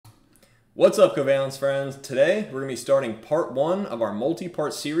What's up, Covalence friends? Today, we're going to be starting part one of our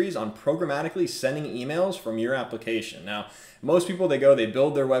multi-part series on programmatically sending emails from your application. Now, most people, they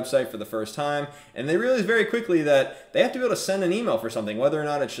build their website for the first time, and they realize very quickly that they have to be able to send an email for something, whether or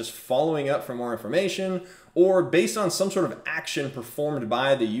not it's just following up for more information or based on some sort of action performed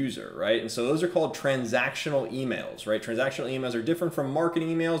by the user, right? And so those are called transactional emails, right? Transactional emails are different from marketing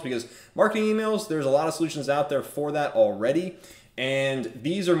emails because marketing emails, there's a lot of solutions out there for that already. And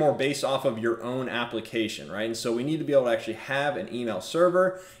these are more based off of your own application, right? And so we need to be able to actually have an email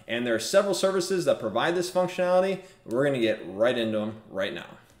server, and there are several services that provide this functionality. We're gonna get right into them right now.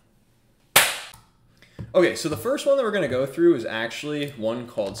 Okay, so the first one that we're gonna go through is actually one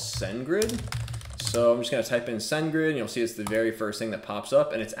called SendGrid. So I'm just gonna type in SendGrid, and you'll see it's the very first thing that pops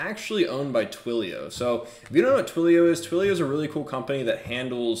up, and it's actually owned by Twilio. So if you don't know what Twilio is a really cool company that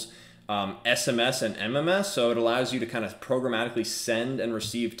handles SMS and MMS, so it allows you to kind of programmatically send and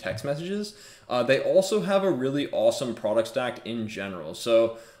receive text messages. They also have a really awesome product stack in general.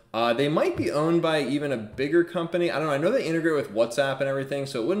 So they might be owned by even a bigger company. I don't know. I know they integrate with WhatsApp and everything,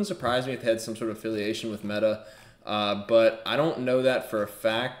 so it wouldn't surprise me if they had some sort of affiliation with Meta. But I don't know that for a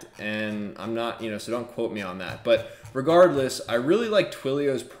fact, and I'm not, so don't quote me on that. But regardless, I really like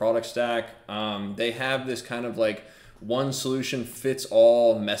Twilio's product stack. They have this kind of like one solution fits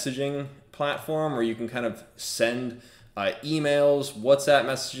all messaging platform where you can kind of send emails, WhatsApp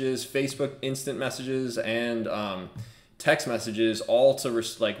messages, Facebook instant messages, and text messages all to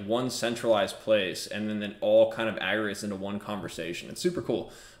like one centralized place, and then it all kind of aggregates into one conversation. It's super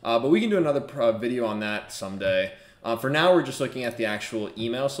cool. But we can do another video on that someday. For now, we're just looking at the actual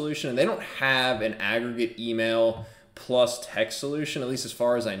email solution, and they don't have an aggregate email plus text solution, at least as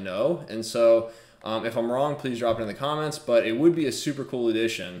far as I know. And so if I'm wrong, please drop it in the comments, but it would be a super cool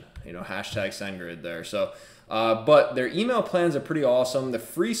addition, hashtag SendGrid there. So, but their email plans are pretty awesome. The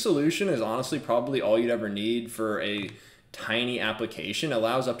free solution is honestly probably all you'd ever need for a tiny application. It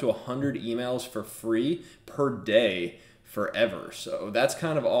allows up to 100 emails for free per day forever. So that's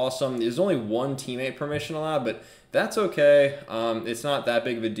kind of awesome. There's only one teammate permission allowed, but that's okay. It's not that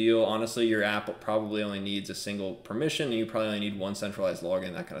big of a deal. Honestly, your app probably only needs a single permission, and you probably only need one centralized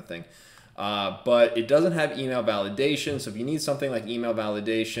login, that kind of thing. But it doesn't have email validation. So if you need something like email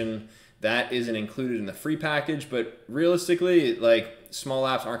validation, that isn't included in the free package. But realistically, like small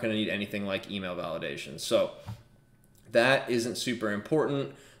apps aren't going to need anything like email validation. So that isn't super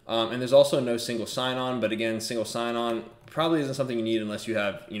important. And there's also no single sign-on. But again, single sign-on probably isn't something you need unless you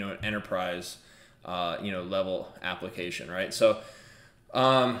have, an enterprise, level application, right? So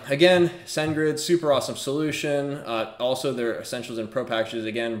again, SendGrid, super awesome solution. Also, their essentials and pro packages,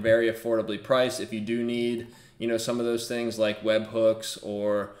 again, very affordably priced. If you do need, some of those things like webhooks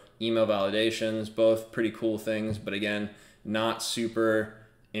or email validations, both pretty cool things, but again, not super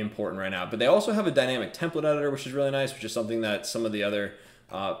important right now. But they also have a dynamic template editor, which is really nice, which is something that some of the other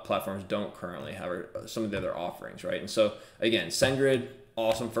platforms don't currently have, or some of the other offerings, right? And so again, SendGrid,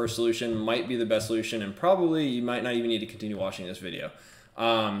 awesome first solution, might be the best solution, and probably you might not even need to continue watching this video.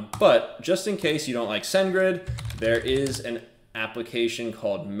 But just in case you don't like SendGrid, there is an application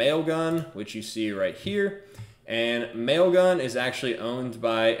called Mailgun, which you see right here. And Mailgun is actually owned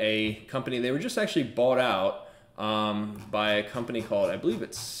by a company. They were just actually bought out by a company called, I believe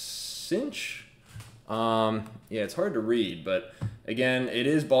it's Cinch. Yeah, it's hard to read, but again, it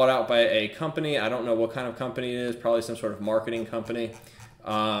is bought out by a company. I don't know what kind of company it is, probably some sort of marketing company.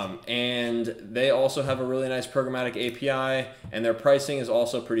 And they also have a really nice programmatic API, and their pricing is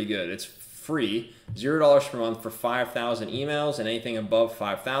also pretty good. It's free, $0 per month for 5,000 emails, and anything above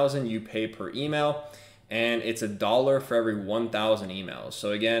 5,000 you pay per email, and it's $1 for every 1,000 emails.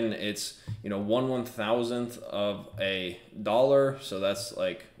 So again, it's 1/1000th of a dollar, so that's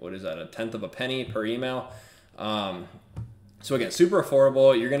like, what is that, a tenth of a penny per email. So again, super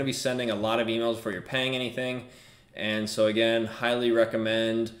affordable. You're going to be sending a lot of emails before you're paying anything. And so again, highly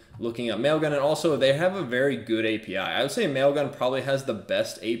recommend looking up Mailgun. And also, they have a very good API. I would say Mailgun probably has the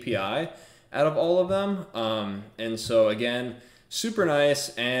best API out of all of them. And so again, super nice.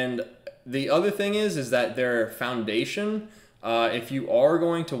 And the other thing is that their foundation, if you are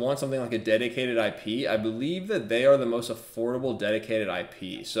going to want something like a dedicated IP, I believe that they are the most affordable dedicated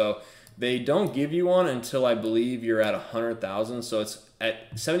IP. So they don't give you one until I believe you're at 100,000. So it's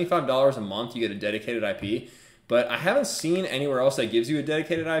at $75 a month, you get a dedicated IP. But I haven't seen anywhere else that gives you a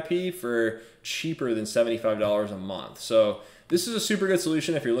dedicated IP for cheaper than $75 a month. So this is a super good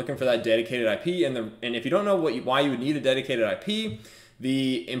solution if you're looking for that dedicated IP. And if you don't know why you would need a dedicated IP,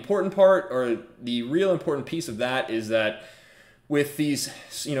 the important part, or the real important piece of that, is that with these,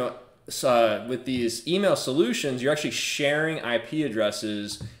 with these email solutions, you're actually sharing IP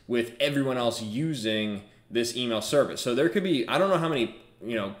addresses with everyone else using this email service. So there could be, I don't know how many,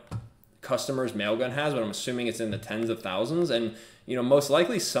 customers Mailgun has, but I'm assuming it's in the tens of thousands. And, most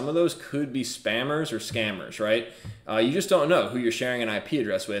likely some of those could be spammers or scammers, right? You just don't know who you're sharing an IP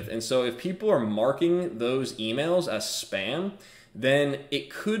address with. And so if people are marking those emails as spam, then it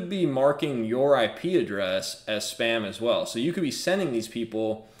could be marking your IP address as spam as well. So you could be sending these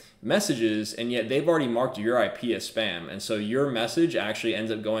people messages, and yet they've already marked your IP as spam. And so your message actually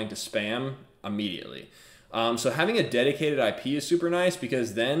ends up going to spam immediately. So having a dedicated IP is super nice,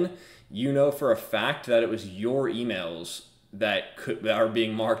 because then you know for a fact that it was your emails that are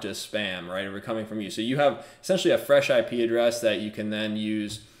being marked as spam, right? Or coming from you. So you have essentially a fresh IP address that you can then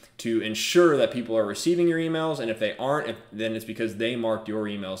use to ensure that people are receiving your emails. And if they aren't, then it's because they marked your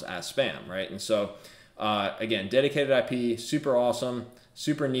emails as spam, right? And so again, dedicated IP, super awesome,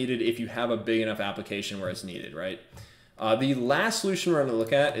 super needed if you have a big enough application where it's needed, right? The last solution we're going to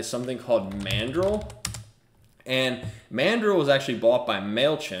look at is something called Mandrill. And Mandrill was actually bought by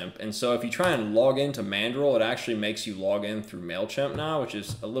MailChimp. And so if you try and log into Mandrill, it actually makes you log in through MailChimp now, which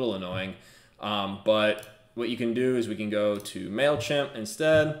is a little annoying. But what you can do is we can go to MailChimp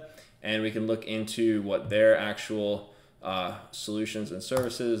instead, and we can look into what their actual solutions and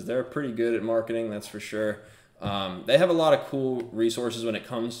services. They're pretty good at marketing, that's for sure. They have a lot of cool resources when it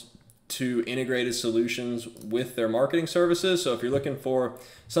comes to integrated solutions with their marketing services. So if you're looking for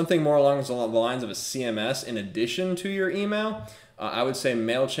something more along the lines of a CMS in addition to your email, I would say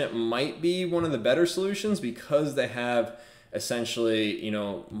MailChimp might be one of the better solutions, because they have essentially,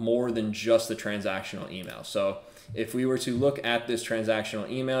 more than just the transactional email. So if we were to look at this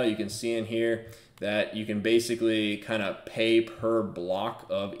transactional email, you can see in here that you can basically kind of pay per block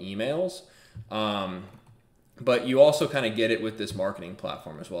of emails. But you also kind of get it with this marketing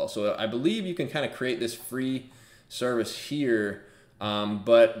platform as well. So I believe you can kind of create this free service here.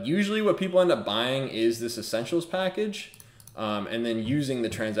 But usually what people end up buying is this essentials package, and then using the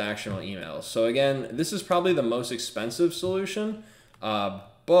transactional emails. So again, this is probably the most expensive solution,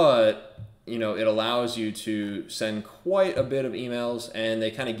 but it allows you to send quite a bit of emails, and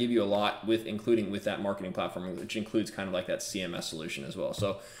they kind of give you a lot including with that marketing platform, which includes kind of like that CMS solution as well.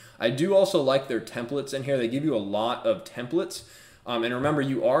 So I do also like their templates in here. They give you a lot of templates. And remember,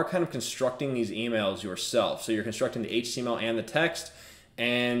 you are kind of constructing these emails yourself. So you're constructing the HTML and the text.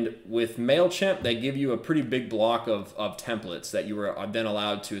 And with MailChimp, they give you a pretty big block of templates that you are then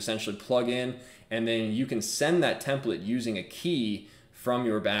allowed to essentially plug in. And then you can send that template using a key from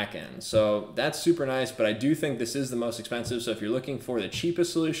your backend. So that's super nice, but I do think this is the most expensive. So if you're looking for the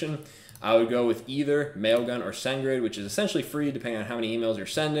cheapest solution, I would go with either Mailgun or SendGrid, which is essentially free depending on how many emails you're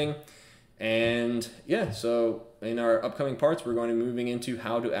sending. And yeah, so in our upcoming parts, we're going to be moving into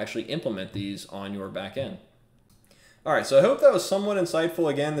how to actually implement these on your back end. All right, so I hope that was somewhat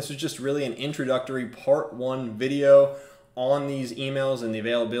insightful. Again, this is just really an introductory part 1 video on these emails and the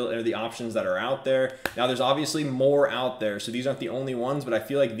availability or the options that are out there. Now there's obviously more out there, so these aren't the only ones, but I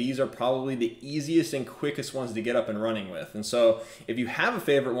feel like these are probably the easiest and quickest ones to get up and running with. And so if you have a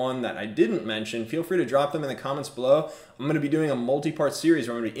favorite one that I didn't mention, feel free to drop them in the comments below. I'm going to be doing a multi-part series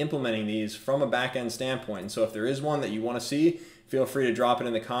where I'm going to be implementing these from a back-end standpoint. And so if there is one that you want to see, feel free to drop it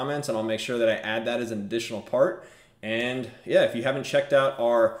in the comments, and I'll make sure that I add that as an additional part. And yeah, if you haven't checked out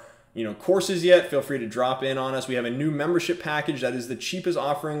our courses yet, feel free to drop in on us. We have a new membership package that is the cheapest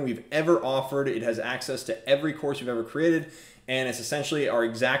offering we've ever offered. It has access to every course we've ever created, and it's essentially our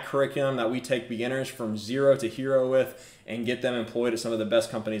exact curriculum that we take beginners from zero to hero with and get them employed at some of the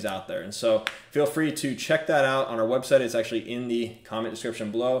best companies out there. And so feel free to check that out on our website. It's actually in the comment description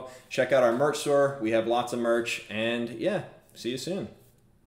below. Check out our merch store. We have lots of merch, and yeah, see you soon.